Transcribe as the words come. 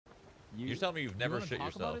You're telling me you've never shit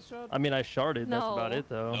yourself? I mean, I sharded. No. That's about it,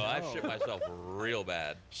 though. No, I've shit myself real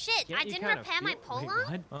bad. Shit, I didn't repair my pole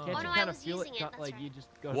arm? Oh no, I was using it. That's like right. you just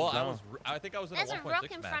go Well, I think I was in There's a 1.6 a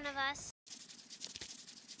rook in match. front of us.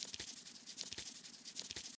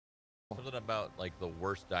 Something about like the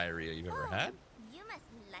worst diarrhea you've ever had? You must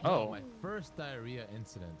like my first diarrhea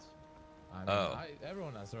incident. I mean,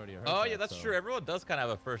 everyone has already heard. Oh, yeah, that's true. Everyone does kind of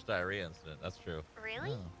have a first diarrhea incident. That's true.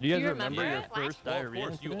 Really? Do you guys remember your first diarrhea Of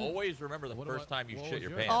course, incident? you always remember the first time you shit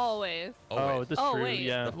your pants. Always. Oh, that's true. Wait.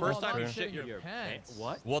 Yeah. The first time you shit your pants.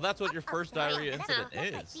 What? Well, that's what your first diarrhea incident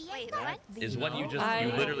is. Wait, what? Is when you just I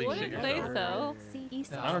literally shit wouldn't say yourself.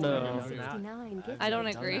 so. I don't know. I don't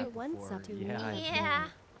agree. Yeah.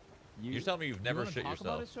 You're telling me you've never shit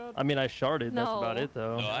yourself? I mean, I sharded. That's about it,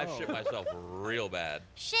 though. No, I've shit myself real bad.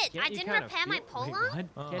 Shit, I didn't repair my pole arm?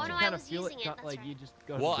 Oh, no, I was using it. That's like right. you just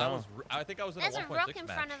go Well, I think I was in a 1.6 There's a rook in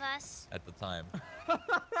front of us. at the time.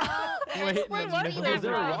 Wait, was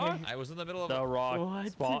there a rock? I was in the middle of the rock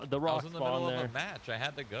spawn. The I rock was in the middle spawn there. of a match. I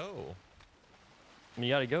had to go. I mean,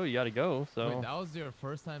 you gotta go. You gotta go. So. Wait, that was your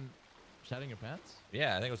first time shedding your pants?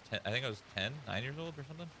 Yeah, I think it was 10. I think I was 10, 9 years old or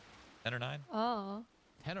something. 10 or 9. Oh.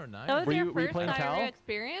 10 or 9? That was your first playing diarrhea Cal?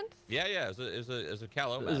 experience? Yeah, it was a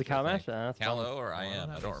Calo match. It was a Cal match? Yeah, that's Calo fun. or I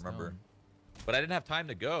am. I don't remember. But I didn't have time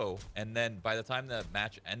to go, and then by the time the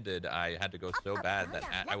match ended, I had to go so bad that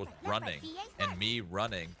I was running, and me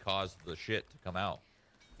running caused the shit to come out.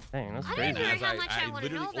 Dang, that's I crazy. don't even know how much I want to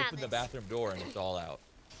literally know about opened the this. bathroom door and it's all out.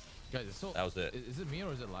 Guys, that was it. Is it me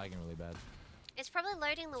or is it lagging really bad? It's probably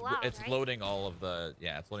loading the wild, It's right? loading all of the,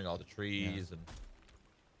 it's loading all the trees and...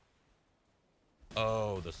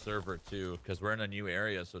 Oh, the server too, because we're in a new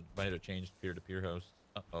area, so it might have changed peer-to-peer hosts.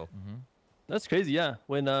 Uh-oh. That's crazy, yeah.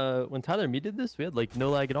 When Tyler and me did this, we had like no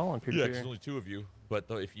lag at all on peer-to-peer. Yeah, there's only 2 of you. But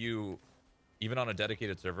though, if you, even on a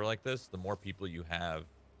dedicated server like this, the more people you have,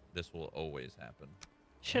 this will always happen.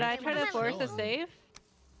 Should I try to force a save?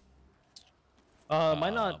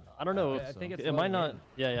 Might not. I don't know. I think it's it might not. in.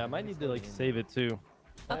 Yeah, I might need to like save it too.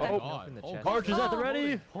 Okay. Arch is at the Oh,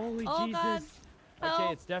 ready. Holy Oh, Jesus. God. Okay,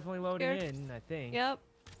 Help. it's definitely loading Here. in, I think. Yep.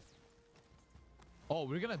 Oh,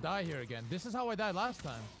 we're gonna die here again. This is how I died last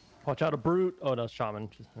time. Watch out, a brute. Oh, that's shaman.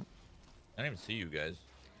 I didn't even see you guys.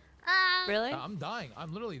 Really? I'm dying.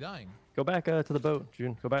 I'm literally dying. Go back to the boat,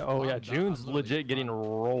 June. Go back. Oh yeah, I'm June's literally- legit getting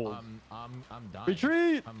rolled. I'm dying.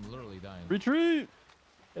 Retreat! I'm literally dying. Retreat!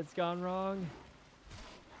 It's gone wrong.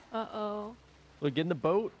 Uh-oh. Look, get in the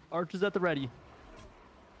boat. Arch is at the ready.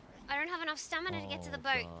 I don't have enough stamina to get to the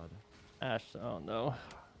boat. Ash, oh no.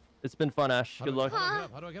 It's been fun, Ash. Good luck.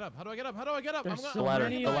 How do I get up? How do I get up? How do I get up? There's I'm the ladder.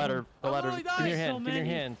 I'm The ladder. The I'm ladder. literally Give me your dying. hand. Give me your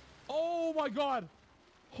hand. Oh my god.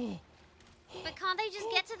 But can't they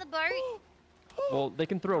just get to the boat? Well, they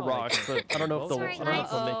can throw rocks, but I don't know if they'll. Sorry, I don't know if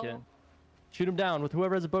they'll make it. Shoot him down with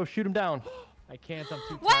whoever has a bow. Shoot him down. I can't. I'm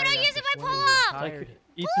too tired. Why don't I use it my pull-up? Like,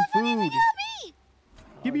 eat some food. Me!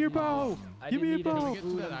 Give me your bow. Give me your Can we bow. get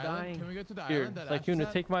to that island? Can we get to the Here, island that Ash is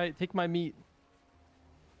Sykuna, at? take my meat.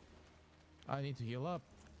 I need to heal up.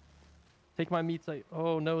 Take my meat.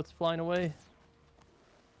 Oh no, it's flying away.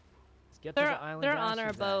 Let's get to They're, the island. they're Ash on our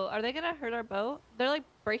is at. boat. Are they gonna hurt our boat? They're like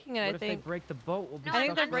breaking it, What I if they think. break the boat? We'll be No, I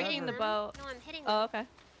think stuck they're I'm forever. breaking the hitting boat. them. No, I'm hitting Oh, them. okay.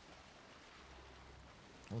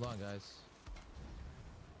 Hold on, guys.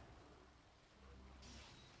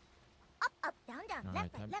 Up, down, down, All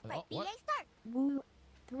left, right, right, left, time- right, oh, what? BA start. Woo.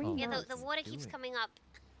 3 Oh. Yeah, months. the water keeps doing? coming up.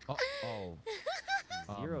 Oh.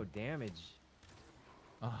 Zero damage.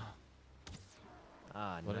 Ah,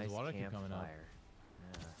 what Nice does water keep coming up? campfire.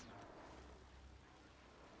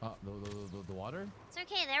 The water? It's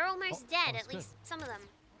okay, they're almost dead, that's at good. least some of them.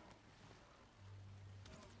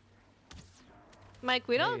 Mike,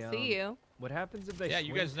 we don't Hey, see you. What happens if they? Yeah, you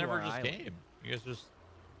swim guys to never our just island? came. You guys just,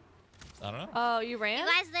 I don't know. Oh, you ran? You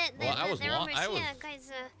guys, Well, I was they're long- almost I was- here.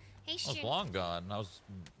 Guys, hey, I was shoot. long gone. I was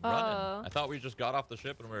running. Oh. I thought we just got off the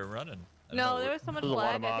ship and we were running. I didn't No, know there we- was so much There's a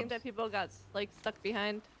lot of lag. I think mobs. that people got like stuck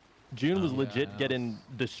behind. June was Oh, legit yeah, getting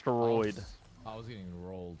destroyed. I was getting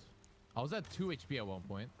rolled. I was at 2 HP at one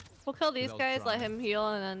point. We'll kill these I was guys, let trying. him heal,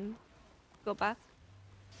 and then go back.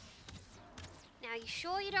 Now, you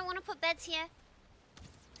sure you don't want to put beds here?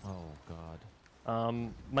 Oh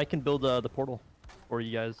god. Mike can build the portal for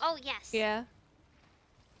you guys. Oh, yes. Yeah.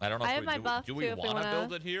 I don't know. I If have my buff do too we if we want to wanna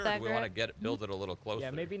build it here, or do we stagger want to it. get it, build it a little closer?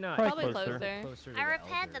 Yeah, maybe not. Probably Probably closer. closer. to I the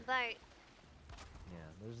repaired the elder. boat. Yeah,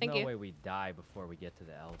 there's Thank no you. way we die before we get to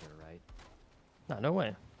the elder, right? No, no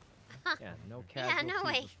way. Yeah, no Yeah, casualties no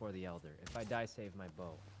way. before the elder. If I die, save my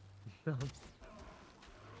bow.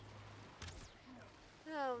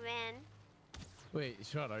 Oh, man. Wait,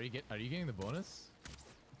 Shroud, are you getting the bonus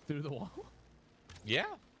through the wall? Yeah.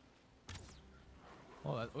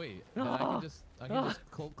 Oh, wait. Then I can just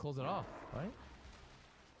close it off, right?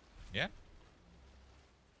 Yeah.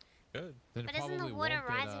 Good. Then But it isn't the probably water won't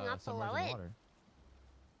get, rising up submerged below in it? water.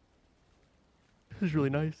 This is really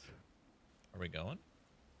nice. Are we going?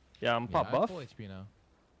 Yeah, I'm Yeah, pop I have buff. full HP now.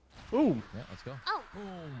 Ooh. Yeah, let's go. Oh, Boom.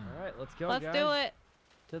 All right, let's go, Let's guys. do it.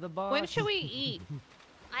 To the boss. When should we eat?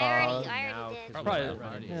 I already Now, did. 'cause Probably we're now.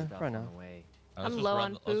 running Yeah, stuff probably on now. the way. Let's I'm just low run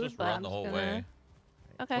on the- Let's food, just but run I'm the just whole gonna- way.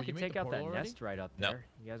 Okay. We can you take made the out that portal already? nest right up No. there.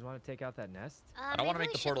 You guys want to take out that nest? I don't want to maybe make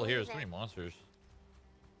we the should portal here. leave There's too many it. monsters.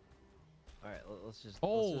 All right, let's just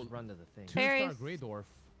Oh, run to the thing. 2-star Fairies. Grey Dwarf.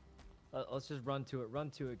 Let's just run to it.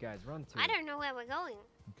 Run to it, guys. Run to I it. don't know where we're going.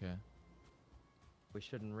 Okay. We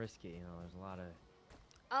shouldn't risk it. You know, there's a lot of.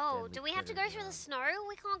 Oh, Deadly do we have to go critters through the around. snow?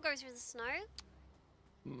 We can't go through the snow.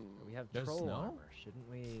 We have There's troll snow? armor, shouldn't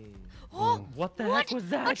we? Oh, What the what? heck was A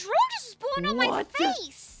that? troll just spawned on my What?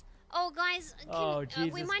 face! Oh, guys, can, Oh, we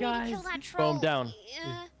Jesus, might need to kill guys. that Throw troll. 'em down.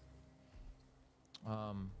 Yeah,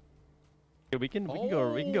 we can go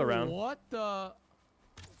around. What the?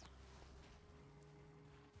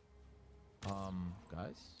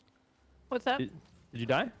 Guys, What's up? Did you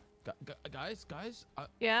die? guys.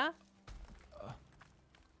 Yeah.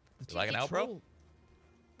 You lagging out, bro?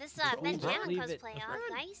 This Don't Benjamin leave it. cosplay,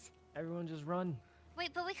 guys. Everyone just run.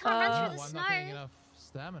 Wait, but we can't run Uh, through the I'm not getting snow. enough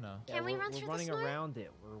stamina. Can we we're, run we're through the running snow? around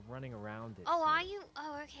it. We're running around it. Oh, so- are you?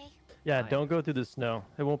 Oh, okay. Yeah, Fine. don't go through the snow.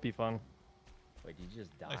 It won't be fun. Wait, did you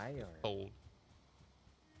just Nice. die It's or? cold.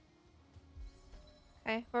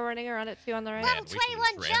 Okay, we're running around it too on the right. Man, Level we should've 21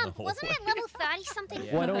 just ran the jump. whole Wasn't way. it level 30 something?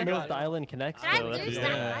 Yeah. Well, I don't know God. if the island connects Did I though. lose That's the that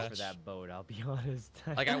thing. Yeah. much? For that boat, I'll be honest.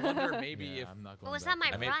 Like, I wonder maybe Yeah, if I'm not But going was back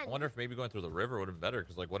that my there. I run? wonder if maybe going through the river would have been better.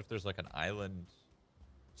 Because like, what if there's like an island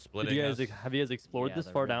Did splitting you guys us? have you guys explored Yeah, this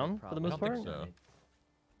the far river down for the probably most I don't part? think so. died.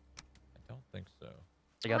 I don't think so.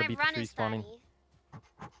 I gotta my beat the run tree is spawning. 30. I'm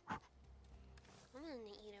gonna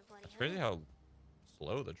eat a bloody It's crazy hell. how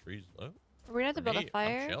slow the trees look. We're gonna have to For build me, a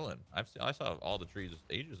fire. I'm chilling. I saw all the trees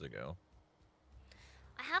ages ago.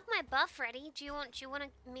 I have my buff ready. Do you want to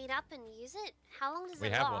meet up and use it? How long does We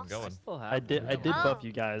it have last? one I going. still have. I did one. buff Oh.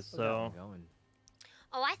 you guys, Still got one so going.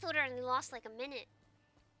 Oh, I thought it only lost like a minute.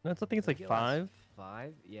 no, I think it's like think it lasts 5.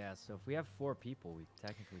 5? Yeah. So if we have 4 people, we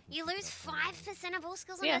technically can. You keep it lose up for a while. 5% of all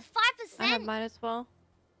skills on Yeah. that. 5%. I have mine as well.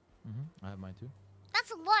 I have mine too.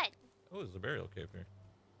 That's a lot. Oh, there's a burial cave here.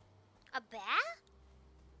 A bear?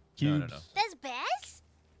 No, no, Cubes. no. There's bears?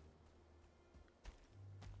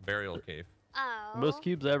 Burial cave. Oh. Most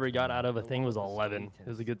cubes I ever got out of a The thing was world is 11. It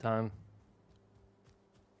was a good time.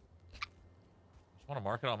 Just want to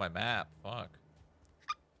mark it on my map. Fuck.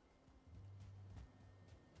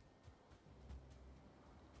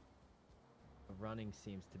 Running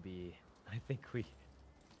seems to be. I think we.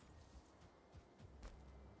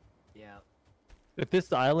 Yeah. If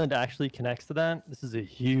this island actually connects to that, this is a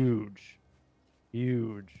huge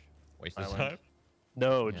Waste of Island. time.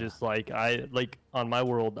 No, Yeah. just like on my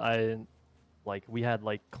world, we had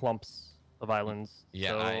like clumps of islands.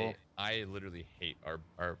 Yeah, so I literally hate our.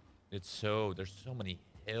 It's so there's so many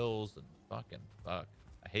hills and fucking fuck.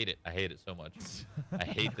 I hate it. I hate it so much. I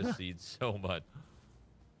hate the seeds so much.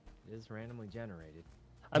 It is randomly generated.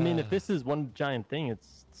 I mean, if this is one giant thing,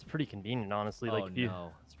 it's pretty convenient, honestly. Oh, Like if you,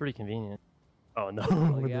 no. it's pretty convenient. Oh no.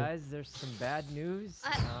 Well, guys, there's some bad news.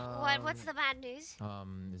 What's the bad news?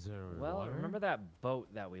 Is there Well, water? remember that boat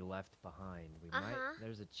that we left behind? We might. Uh-huh.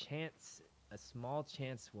 There's a small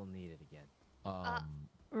chance we'll need it again.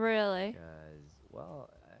 Really? Because, well,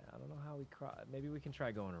 I don't know how we cross. Maybe we can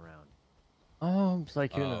try going around. It's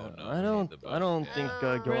like you know, Oh, no, I we don't, need the I don't boat. think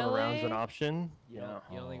Oh, going around's an really? option. You don't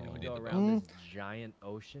think Oh, we we can need go the around boat. this giant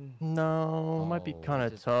ocean? No, it might be Oh, kind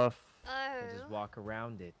of just- tough. And just Oh. walk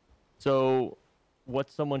around it. So, what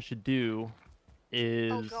someone should do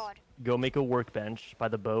is Oh god. go make a workbench by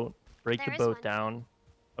the boat, break There the is boat one. down.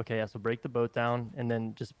 Okay, yeah, so break the boat down and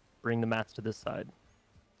then just bring the mats to this side.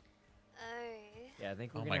 Oh. Yeah, I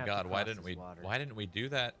think we're Oh gonna my have to god, why cross didn't this we? water. Why didn't we do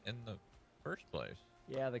that in the first place?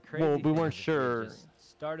 Yeah, the crazy. Well, we thing weren't is if sure. just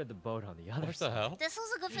started the boat on the other What the side. hell? This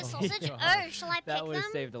was a good for Oh, sausage. God. Oh, shall I pick That would've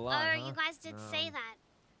them? saved a lot, Oh, huh? you guys did say that.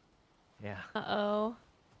 Yeah. Uh-oh.